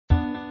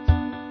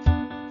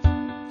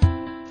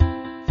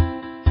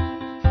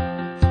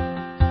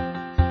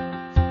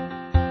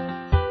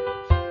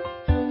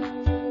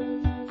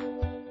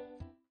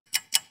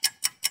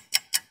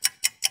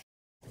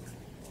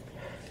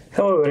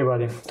Hello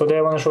everybody, today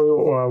I want to show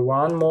you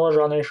one more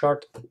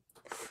JeanRichard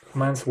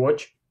men's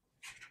watch.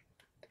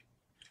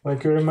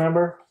 Like you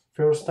remember,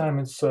 first time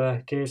its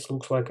case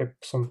looks like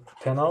some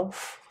panel,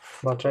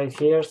 but right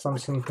here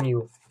something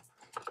new,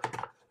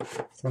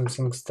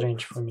 something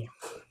strange for me.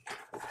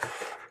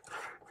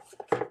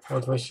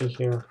 What we see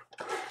here?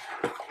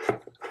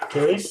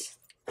 Case.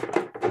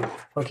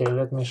 Okay,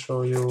 let me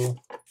show you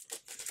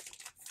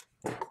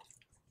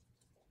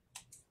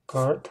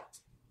card.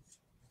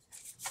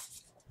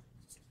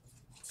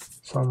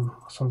 Some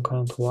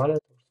kind of wallet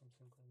or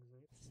something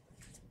like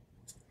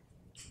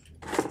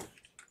that.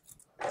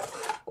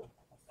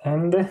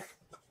 And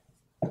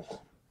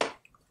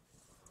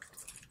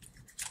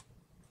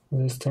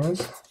these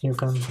things you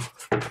can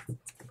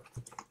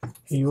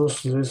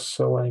use this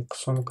like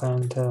some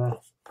kind of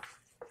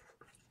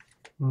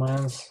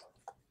men's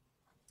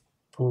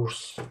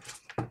purse,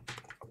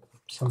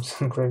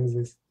 something like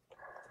this.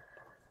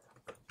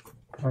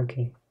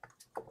 Okay,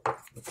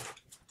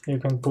 you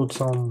can put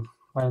some,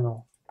 I don't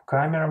know,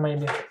 camera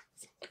maybe,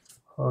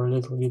 or a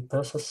little bit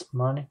pesos,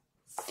 money.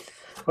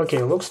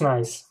 Okay, looks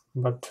nice,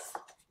 but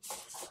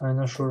I'm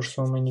not sure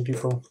so many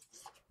people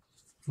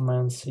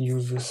men's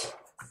use this.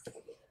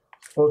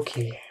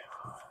 Okay,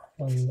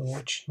 and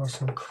watch,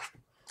 nothing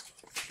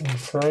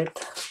inside.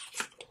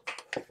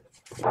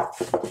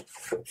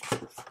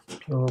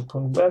 You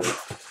open back.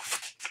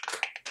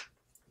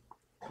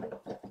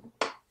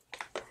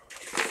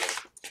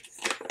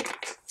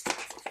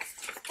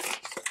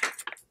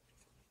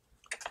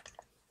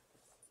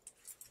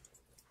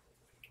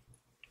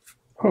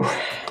 Whew.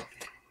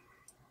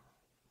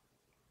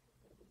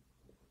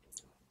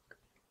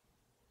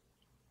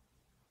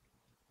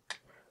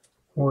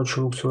 Watch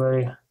looks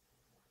very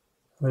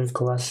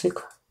classic.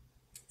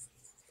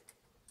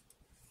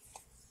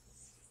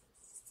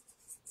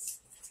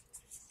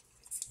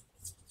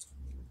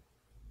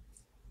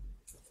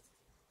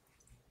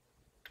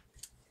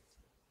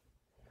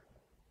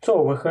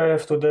 So we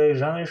have today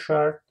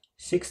JeanRichard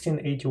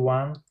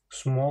 1681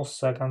 small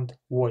second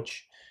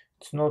watch.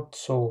 It's not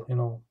so,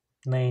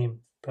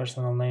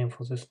 personal name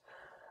for this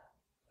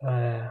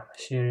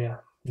series,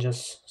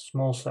 just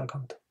small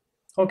second.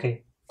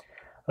 Okay,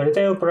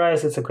 retail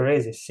price it's a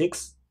crazy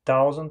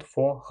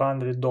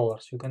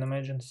 $6,400. You can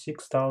imagine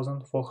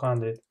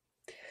 $6,400.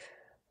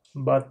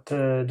 But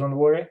don't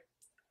worry,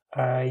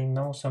 I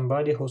know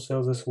somebody who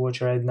sells this watch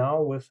right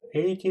now with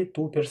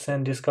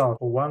 82% discount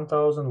for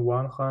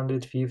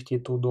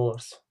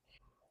 $1,152.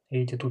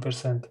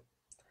 82%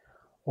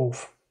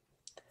 off.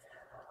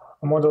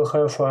 A model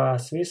have a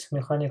Swiss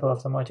mechanical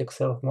automatic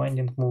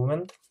self-winding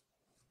movement.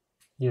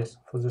 Yes,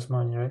 for this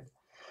money, right?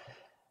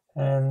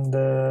 And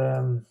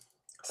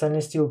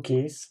stainless steel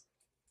case.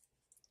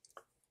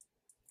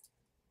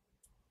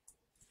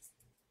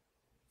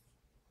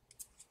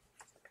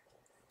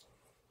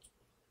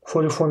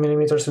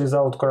 $44mm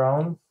without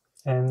crown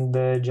and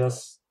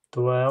just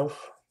 12mm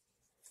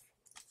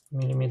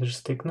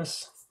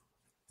thickness.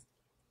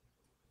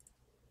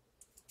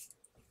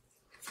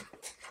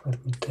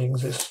 Let me take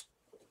this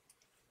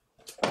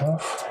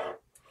off.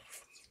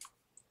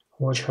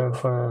 Watch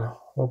have a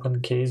open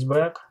case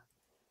back.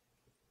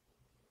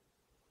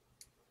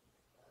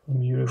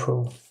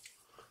 Beautiful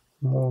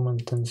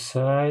movement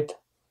inside.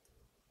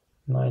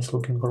 Nice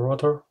looking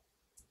rotor.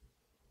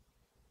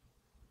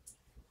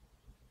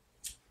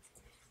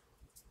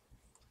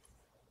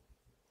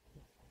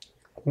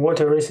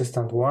 Water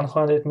resistant,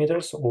 100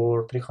 meters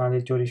or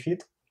 330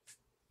 feet.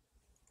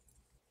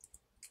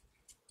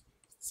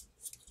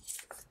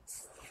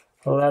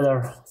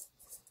 Leather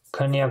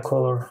cognac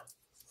color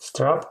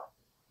strap.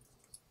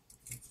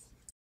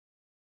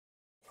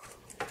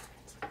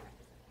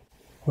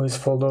 With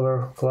fold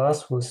over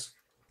clasp with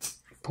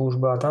push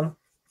button.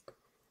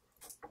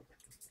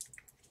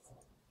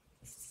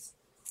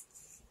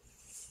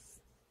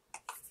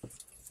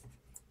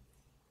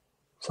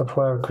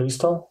 Sapphire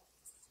crystal.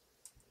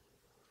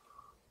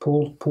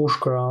 Push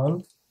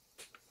crown.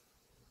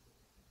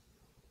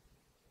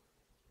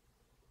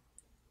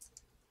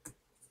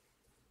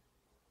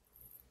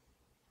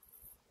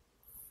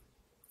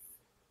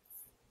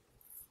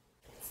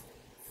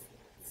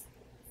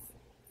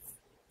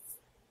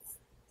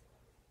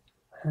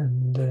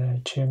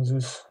 And check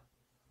this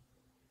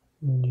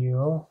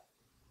dial.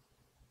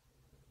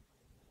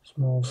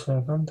 Small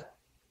second.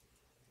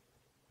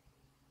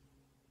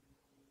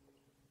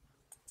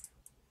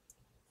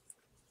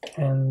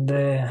 And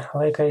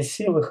like I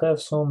see, we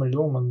have some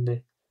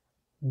lumen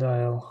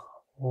dial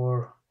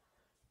or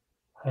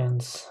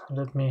hands.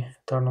 Let me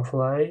turn off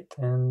light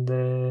and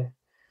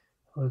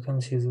we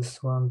can see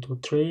this 1, 2,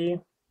 3.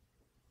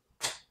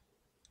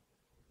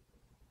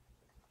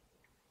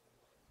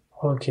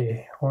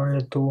 Okay,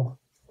 only 2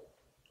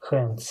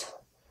 hands,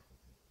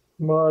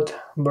 but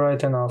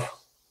bright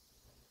enough.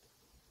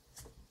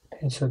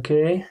 It's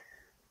okay.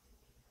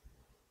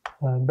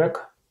 Back.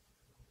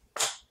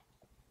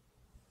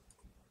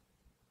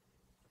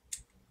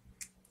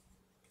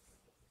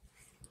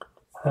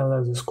 I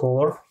like this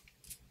color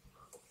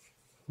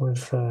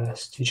with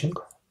stitching.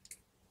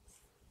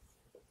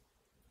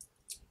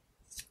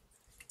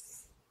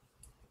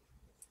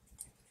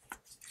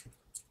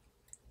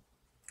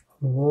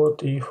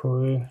 What if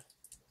we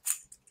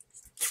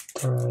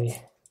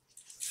try?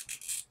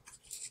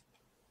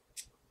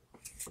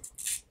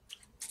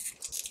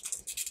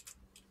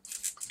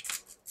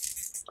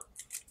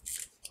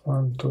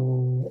 One,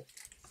 two.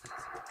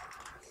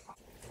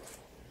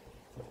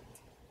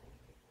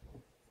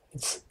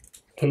 It's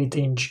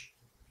 8-inch.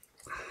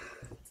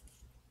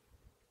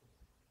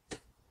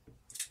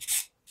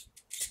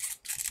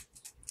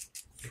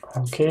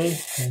 Okay,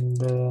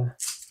 and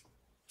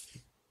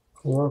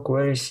work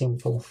very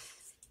simple.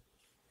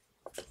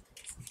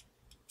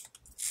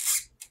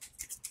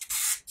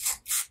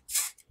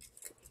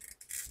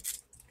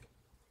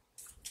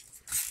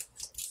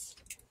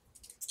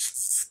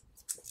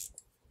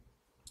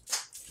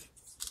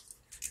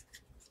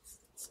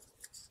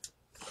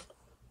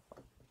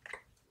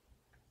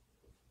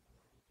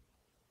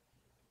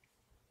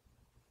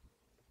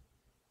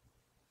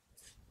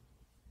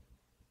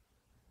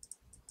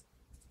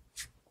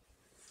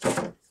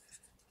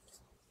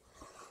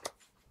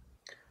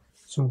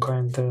 Some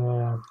kind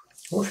of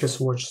office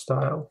watch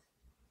style.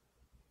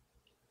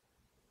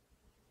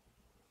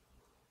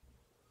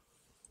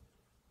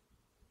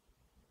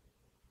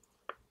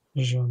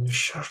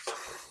 JeanRichard.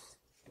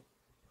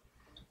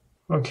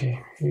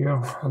 Okay, you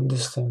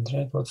understand,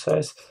 right? What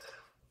size?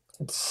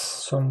 It's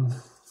some,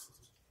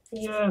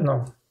 yeah,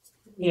 no,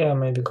 yeah,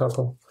 maybe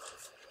couple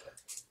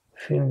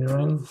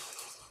fingering.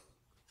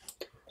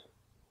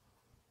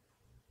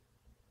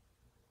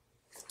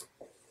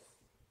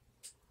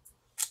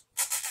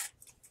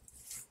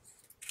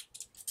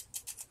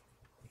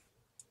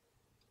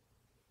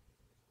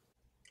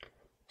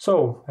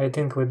 So I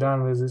think we're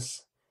done with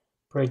this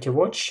pretty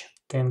watch.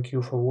 Thank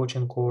you for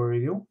watching our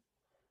review.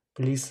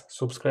 Please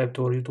subscribe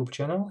to our YouTube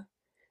channel.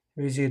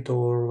 Visit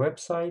our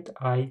website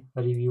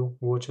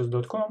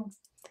iReviewWatches.com.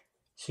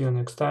 See you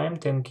next time.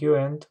 Thank you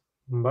and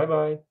bye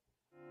bye.